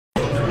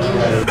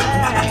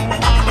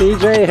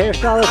DJ,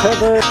 hairstylist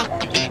Heather.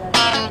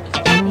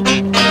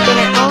 In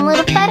her own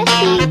little photo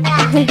shoot.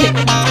 And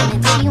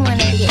then she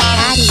wanted to get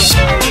daddy.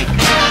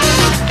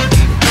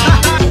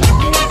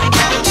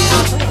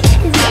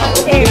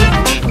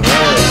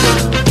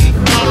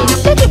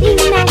 Look at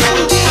these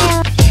matching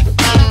tails.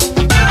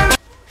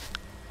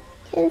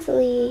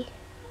 Kinsley.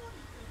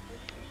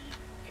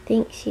 I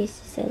think she's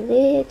just a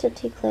little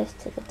too close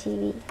to the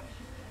TV.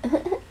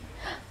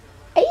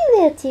 Are you a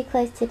little too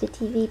close to the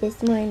TV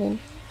this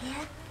morning?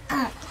 Yeah.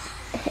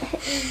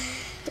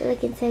 You're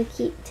looking so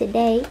cute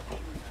today.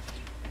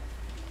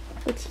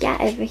 What you got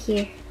over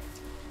here?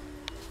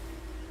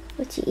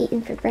 What you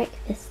eating for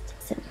breakfast?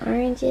 Some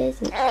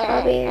oranges and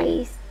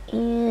strawberries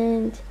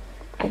and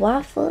a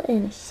waffle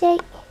and a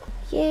shake.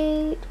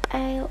 Cute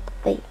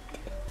outfit.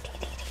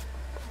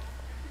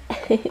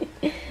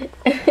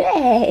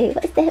 Hey,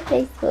 what's that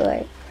face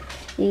for?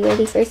 You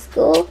ready for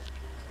school?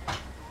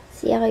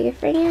 See all your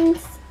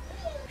friends?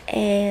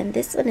 And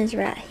this one is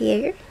right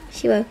here.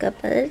 She woke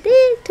up a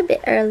little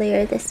bit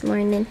earlier this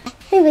morning.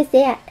 Who was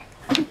that?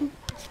 Baby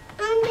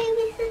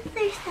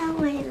sister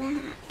somewhere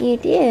now. You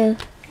do?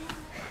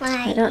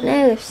 Why? I don't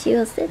know if she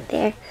will sit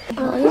there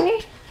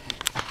longer.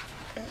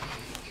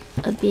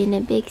 Of being a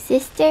big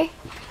sister,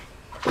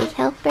 big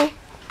helper.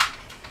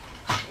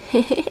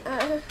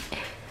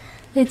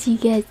 What you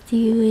guys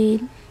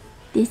doing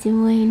this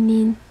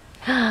morning?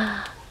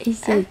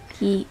 It's so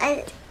cute.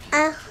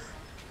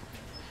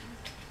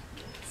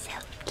 So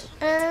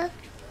cute.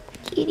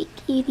 Cutie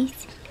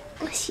cuties.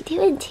 What's she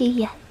doing to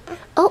you?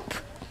 Oh.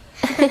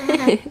 Is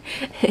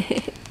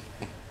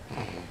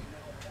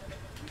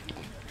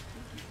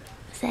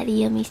that a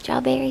yummy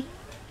strawberry?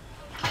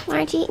 Why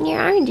aren't you eating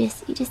your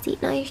oranges? You just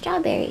eating all your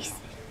strawberries.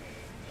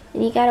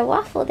 And you got a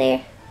waffle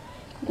there.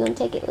 You gonna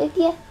take it with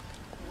you?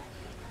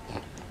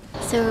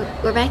 So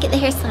we're back at the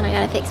hair salon. I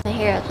gotta fix my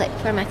hair real quick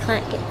before my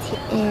client gets here.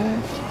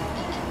 And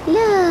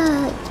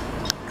look,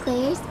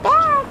 Claire's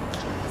back.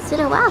 It's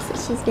been a while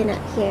since she's been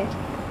up here.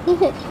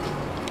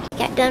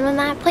 Got done with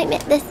my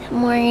appointment this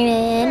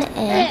morning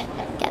and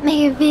got my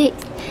hair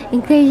fixed.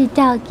 And Claire's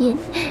talking.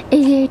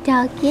 Is her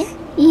talking?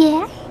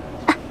 Yeah.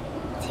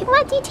 So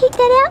why'd you take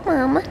that out,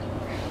 Mama?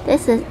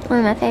 This is one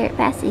of my favorite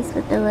passies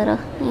with the little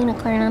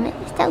unicorn on it.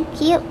 It's so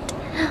cute.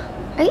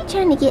 Are you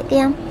trying to get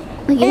them?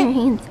 Look at her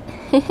hands.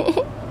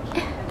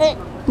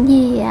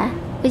 Yeah.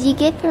 Was you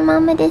good for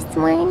Mama this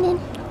morning?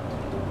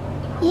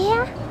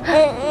 Yeah?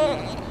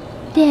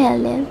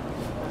 Tell him.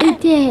 Tell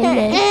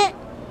him.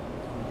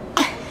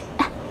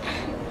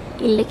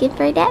 You're looking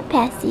for that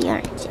passy,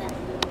 aren't you?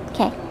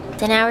 Okay.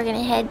 So now we're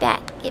going to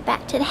get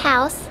back to the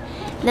house.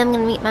 Then I'm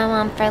going to meet my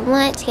mom for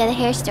lunch. Go to the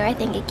hair store, I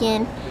think,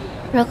 again,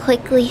 real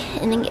quickly.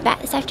 And then get back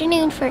this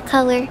afternoon for a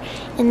color.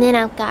 And then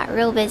I've got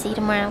real busy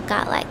tomorrow. I've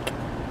got like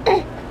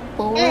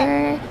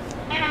 4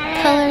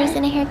 colors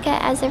and a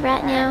haircut as of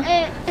right now.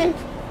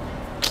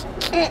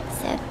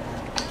 So,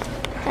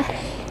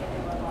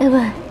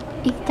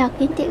 he's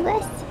talking to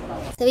us.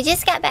 So we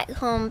just got back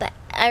home, but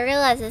I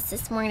realized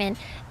this morning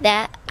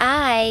that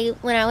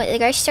when I went to the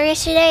grocery store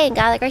yesterday and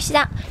got the groceries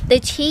out, the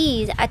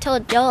cheese, I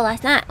told Joel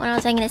last night when I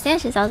was making the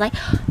sandwiches, I was like,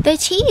 the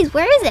cheese,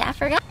 where is it? I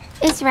forgot.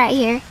 It's right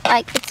here.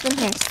 Like, it's been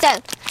here. So,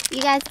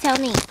 you guys tell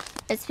me.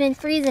 It's been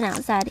freezing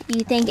outside.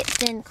 You think it's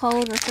been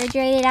cold,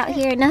 refrigerated out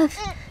here enough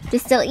to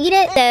still eat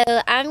it? So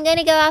I'm going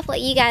to go off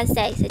what you guys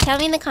say. So tell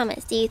me in the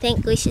comments, do you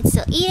think we should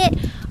still eat it?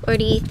 Or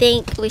do you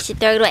think we should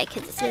throw it away?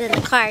 Because it's been in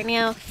the car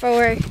now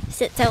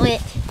since I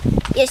went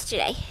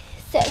yesterday.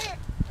 So,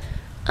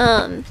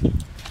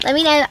 let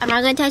me know. I'm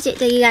not going to touch it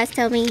till you guys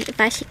tell me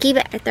if I should keep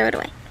it or throw it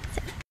away.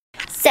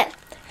 So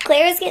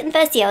Claire was getting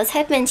fussy. I was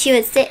hoping she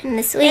would sit in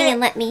the swing and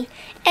let me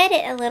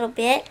edit a little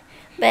bit.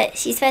 But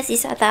she's fussy,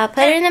 so I thought I'll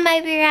put her in the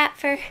movie wrap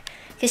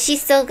because she's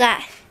still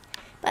got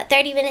about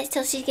 30 minutes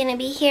till she's going to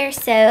be here.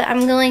 So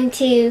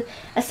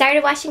I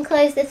started washing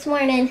clothes this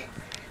morning,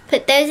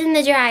 put those in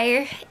the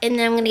dryer, and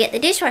then I'm going to get the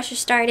dishwasher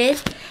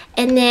started.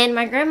 And then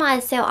my grandma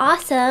is so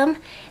awesome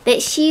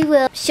that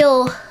she'll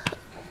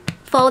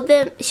fold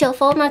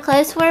my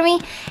clothes for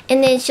me,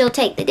 and then she'll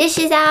take the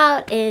dishes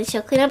out, and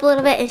she'll clean up a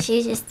little bit, and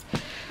she's just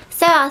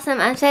so awesome.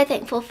 I'm so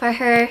thankful for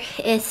her.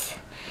 It's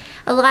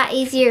a lot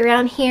easier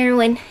around here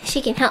when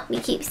she can help me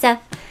keep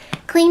stuff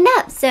cleaned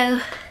up. So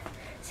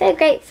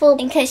grateful,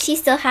 because she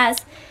still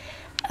has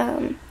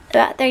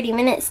about 30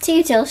 minutes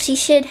too till she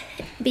should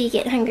be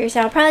getting hungry.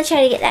 So I'll probably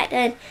try to get that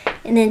done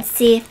and then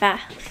see if I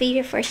feed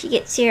her before she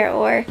gets here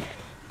or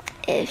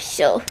if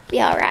she'll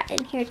be alright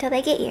in here till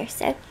they get here.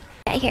 So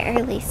I got here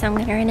early, so I'm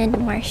gonna run into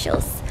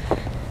Marshall's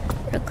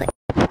real quick.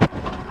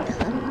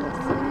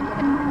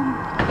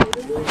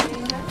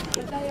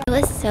 It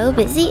was so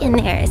busy in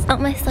there. It's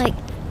almost like,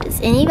 does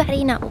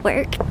anybody not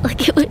work?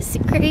 Like, it was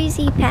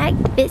crazy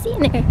packed, busy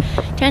in there.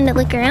 Trying to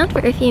look around for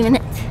a few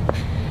minutes.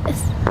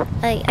 It's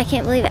like, I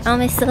can't believe it. I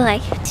almost feel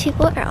like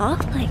people are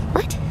off. Like,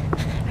 what?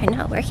 Are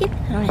not working?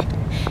 I don't know.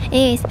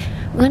 Anyways,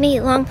 we're gonna eat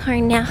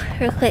Longhorn now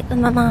real quick with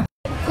my mom.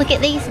 Look at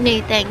these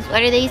new things.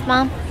 What are these,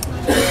 Mom?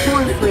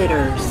 Corn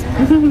fritters.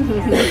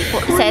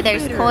 So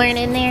there's corn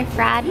in there,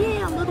 fried?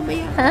 Yeah, a little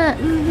bit. Huh.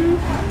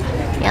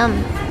 Yum.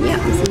 Yeah,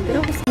 some good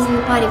old Using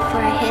the potty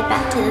before I head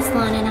back to the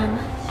salon, and I'm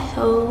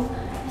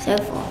so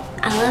full.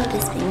 I love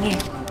this big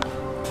mirror.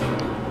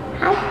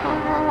 Hi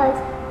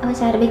guys. I wish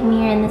I had a big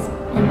mirror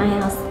in my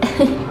house.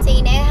 So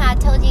you know how I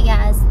told you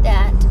guys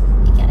that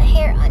you got a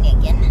hair on you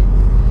again?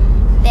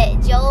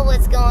 That Joel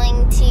was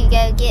going to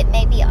go get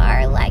maybe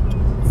our like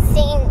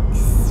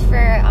sinks for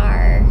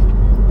our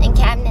and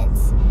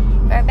cabinets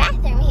for our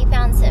bathroom. He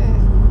found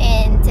some,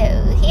 and so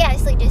he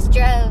actually just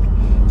drove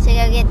to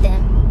go get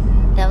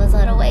them. That was a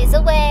little ways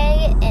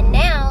away, and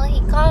now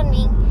he called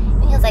me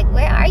and he was like,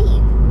 "Where are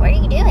you? What are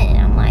you doing?" And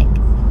I'm like,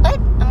 "What?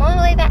 I'm on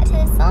my way back to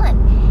the salon."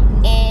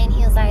 And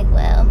he was like,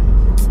 "Well,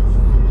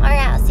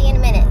 alright, I'll see you in a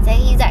minute." So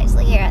he's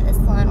actually here at the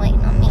salon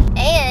waiting on me.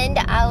 And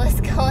I was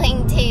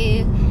going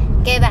to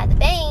go by the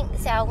bank,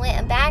 so I went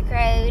a back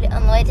road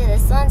on the way to the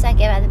salon so I could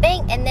go by the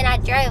bank, and then I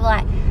drove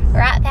like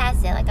right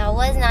past it. Like I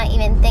was not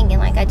even thinking,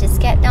 like I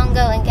just kept on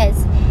going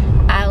because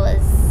I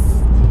was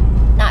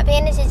not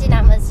paying attention.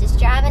 I was just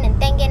driving and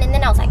thinking, and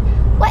then I was like,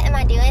 what am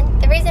I doing?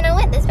 The reason I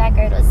went this back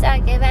road was so I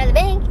could go by the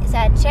bank, so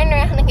I turned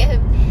around and go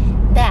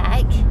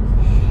back.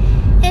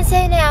 And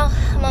so now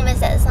I'm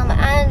almost at the salon, but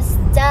I'm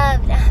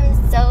stuffed.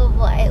 I'm so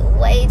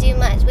way too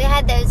much. We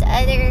had those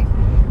other,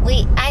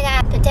 I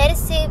got potato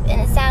soup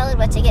and a salad,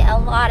 which I get a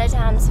lot of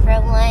times for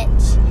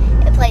lunch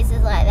at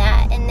places like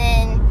that, and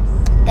then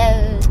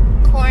those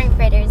corn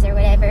fritters or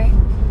whatever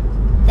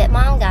that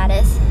Mom got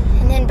us,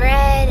 and then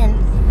bread, and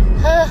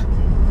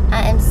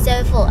I am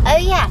so full. Oh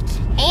yeah,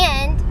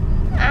 and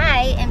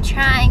I am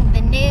trying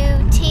the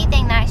new tea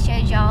thing that I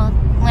showed y'all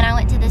when I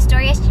went to the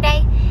store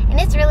yesterday, and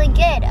it's really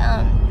good.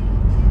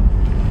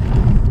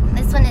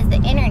 This one is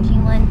the energy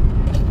one,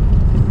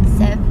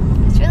 so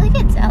it's really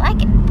good, so I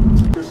like it.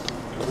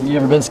 Have you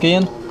ever been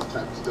skiing?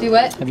 Do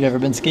what? Have you ever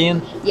been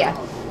skiing? Yeah.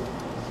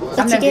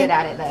 I'm you no doing? good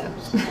at it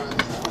though.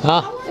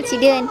 Huh? What you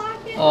doing?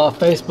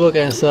 Facebook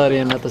and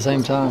studying at the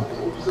same time.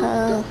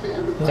 Oh.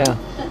 Yeah.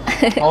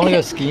 I want to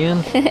go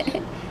skiing.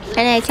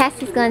 I know,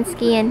 Cassie's going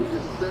skiing.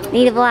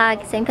 Need a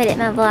vlog, so I can put it in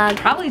my vlog.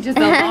 Probably just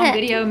a long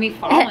video of me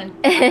falling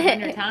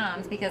 100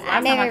 times because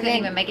last time I couldn't been.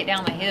 even make it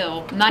down the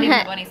hill. Not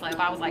even bunny slope.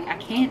 I was like, I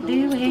can't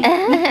do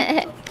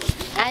it.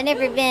 I've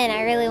never been.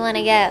 I really want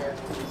to go.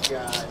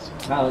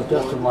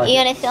 Justin, like You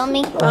want to film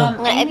me? I'm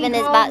going to open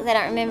this box. I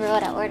don't remember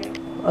what I ordered.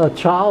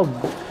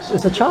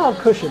 it's a child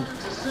cushion.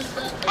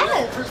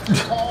 Oh.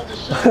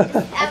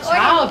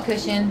 Child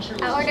cushion.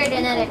 I ordered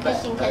another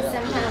cushion because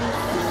sometimes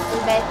we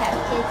both have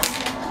kids.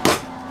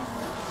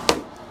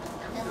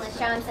 And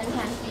LaShawn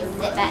sometimes just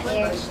sit back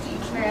there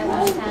for a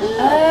long time.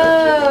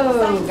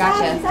 Oh,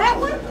 gotcha.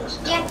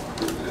 Yeah.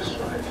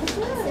 It's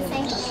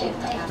the same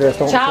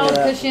thing. Child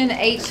cushion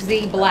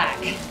HZ black.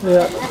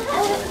 Yeah.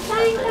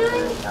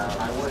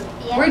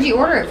 Where'd you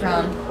order it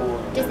from?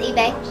 Just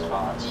eBay.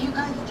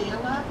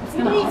 It's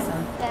kind of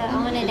awesome. So I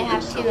wanted to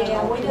have two of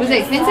them. Was it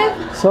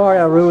expensive? Sorry,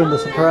 I ruined the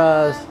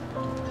surprise.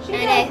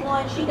 I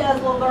know. She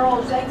does little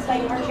girls, they stay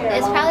in her chair.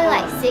 It's probably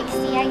like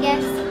 60, I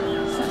guess.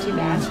 It's not too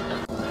bad.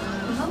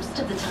 Most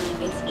of the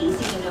time, it's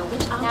easy to know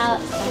which Now,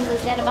 options since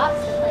we've got a box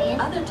to play in.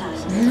 other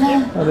times.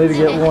 I need to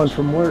get one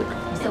from work.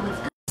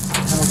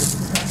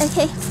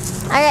 Okay.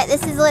 Alright,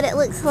 this is what it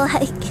looks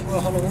like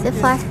so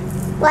far.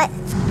 What?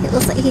 It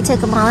looks like he took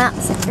them all out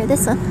except for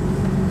this one.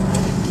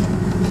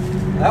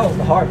 That was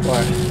the hard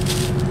part.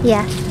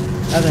 Yeah.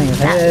 That thing is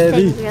That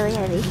heavy. thing's really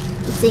heavy.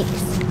 It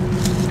stinks.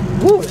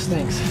 Woo, it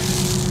stinks.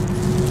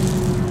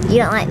 You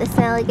don't like the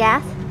smell of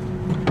gas?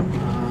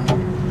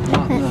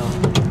 No.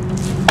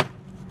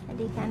 I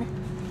do kind of.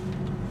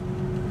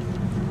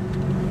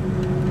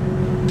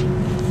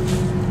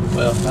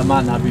 Well, that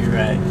might not be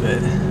right, but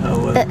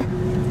oh well.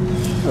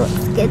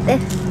 Looks good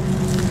though.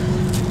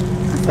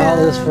 All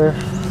this for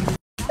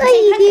What are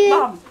you doing?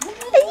 Are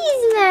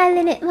you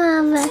smiling at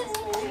Mama?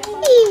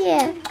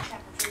 Yeah.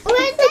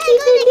 What you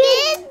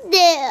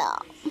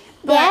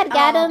do? Dad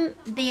got him.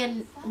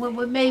 Then when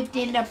we moved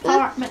in the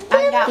apartment,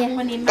 I got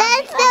one in my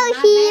Dad's still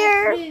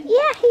here.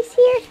 Yeah, he's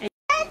here.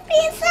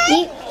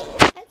 Okay,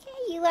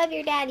 you love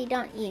your daddy,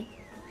 don't you?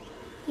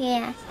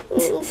 Yeah.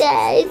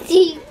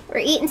 Daddy. We're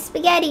eating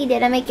spaghetti.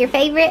 Did I make your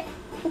favorite?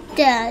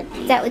 Dad.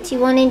 Is that what you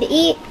wanted to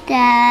eat?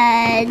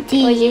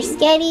 Daddy. Was your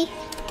sketty?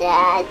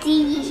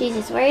 Daddy. She's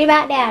just worried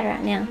about Dad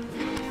right now.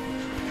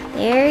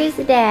 There's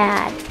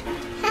Dad.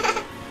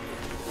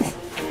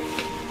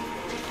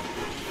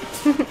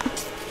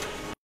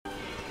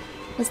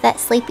 Was that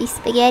sleepy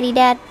spaghetti,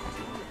 Dad?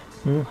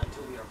 Hmm?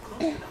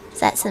 Is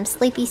that some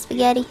sleepy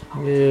spaghetti?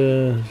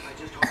 yeah.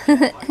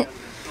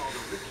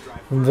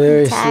 I'm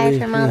very Tired sleepy.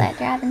 from all that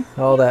driving?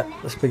 All that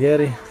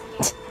spaghetti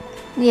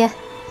Yeah.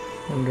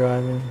 and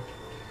driving.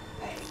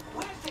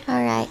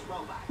 Alright.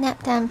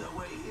 Nap time.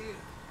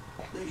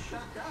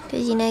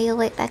 Because you know you'll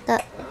wake back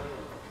up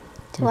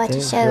to watch a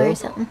think show so. or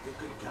something.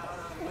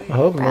 I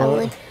hope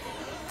Probably. not.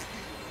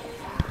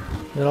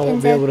 Then I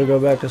won't be Kenzo- able to go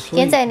back to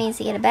sleep. Kenzo needs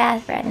to get a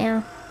bath right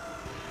now.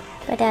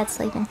 But Dad's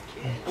sleeping.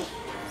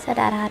 So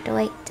Dad'll have to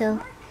wait till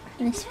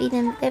Let's feed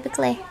him baby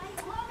Claire.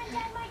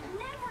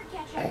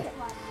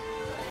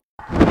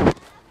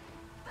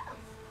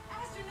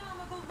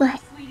 What?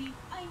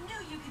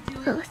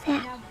 What was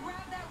that?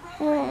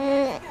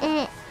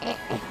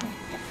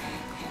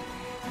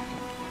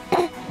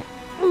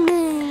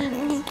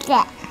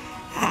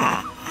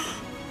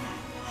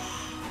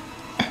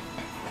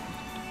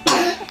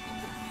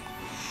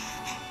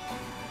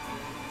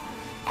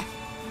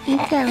 You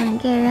telling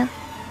girl?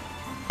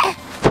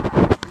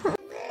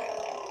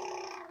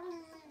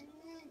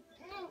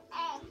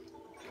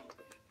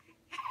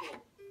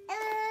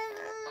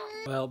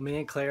 Well, me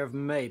and Claire have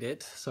made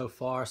it. So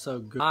far, so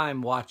good.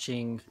 I'm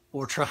watching,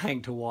 or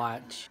trying to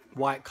watch,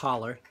 White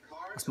Collar.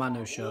 That's my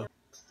new show.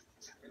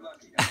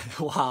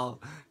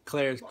 While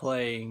Claire's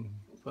playing,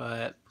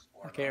 but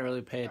I can't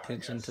really pay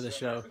attention to the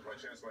show.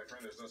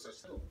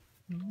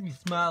 He's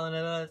smiling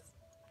at us.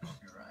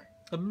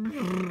 I'm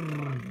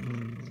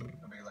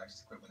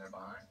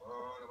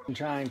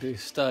trying to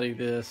study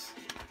this.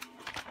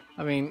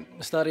 I mean,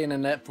 studying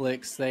and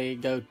Netflix, they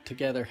go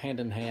together hand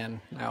in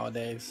hand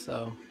nowadays,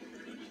 so.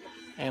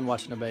 And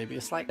watching a baby.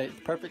 It's like a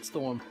perfect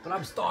storm. But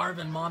I'm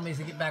starving. Mom needs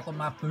to get back with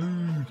my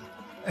food.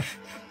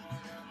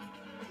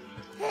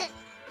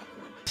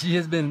 She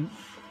has been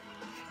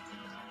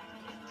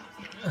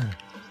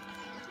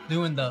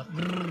doing the.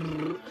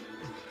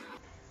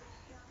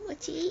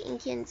 What you eating,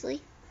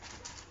 Kinsley?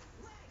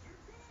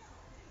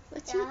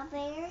 What you?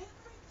 Strawberry.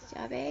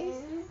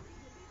 Strawberries.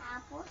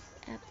 Apples.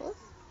 Apples.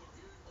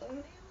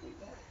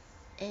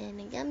 And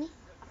a gummy.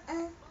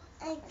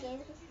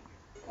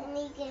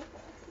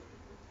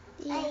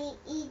 I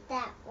eat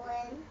that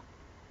one.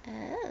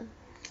 Oh.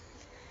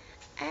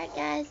 Alright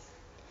guys,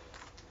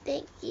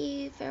 thank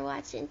you for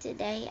watching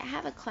today. I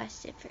have a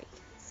question for you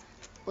guys.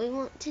 We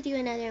want to do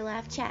another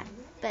live chat,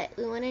 but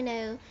we want to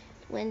know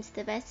when's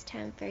the best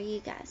time for you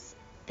guys,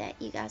 that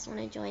you guys want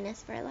to join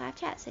us for a live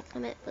chat. So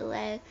comment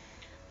below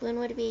when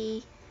would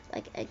be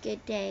like a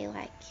good day,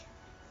 like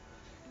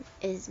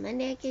is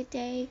Monday a good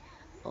day,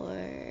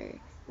 or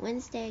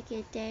Wednesday a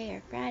good day,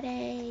 or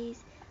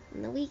Fridays,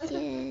 on the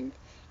weekend,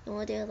 and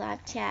we'll do a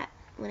live chat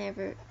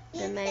whenever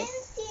the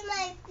most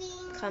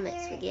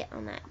comments we get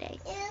on that day,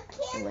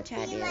 and we'll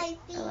try to do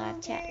a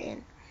live chat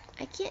then.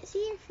 I can't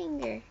see your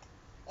finger.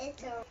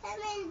 Come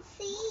and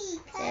see.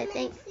 So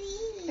thanks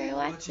for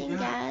watching,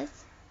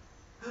 guys.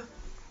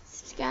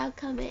 Subscribe,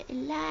 comment,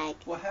 and like.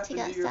 Check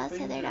out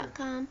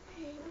HairStylistHeather.com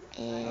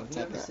and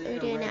check out what we're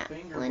doing at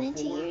 1 and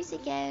 2 years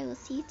ago. We'll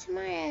see you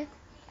tomorrow.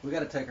 We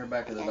gotta take her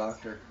back to the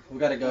doctor. We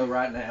gotta go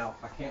right now.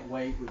 I can't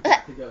wait. We've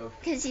got to go.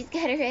 Because she's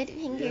got a red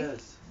finger.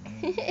 Yes.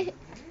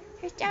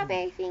 Her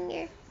strawberry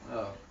finger.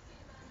 Oh.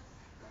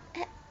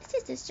 It's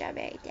just a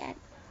strawberry, Dad.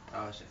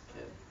 I was just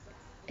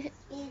kidding.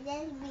 You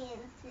just being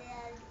silly.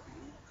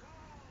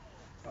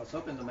 I was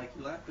hoping to make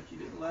you laugh, but you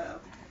didn't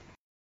laugh.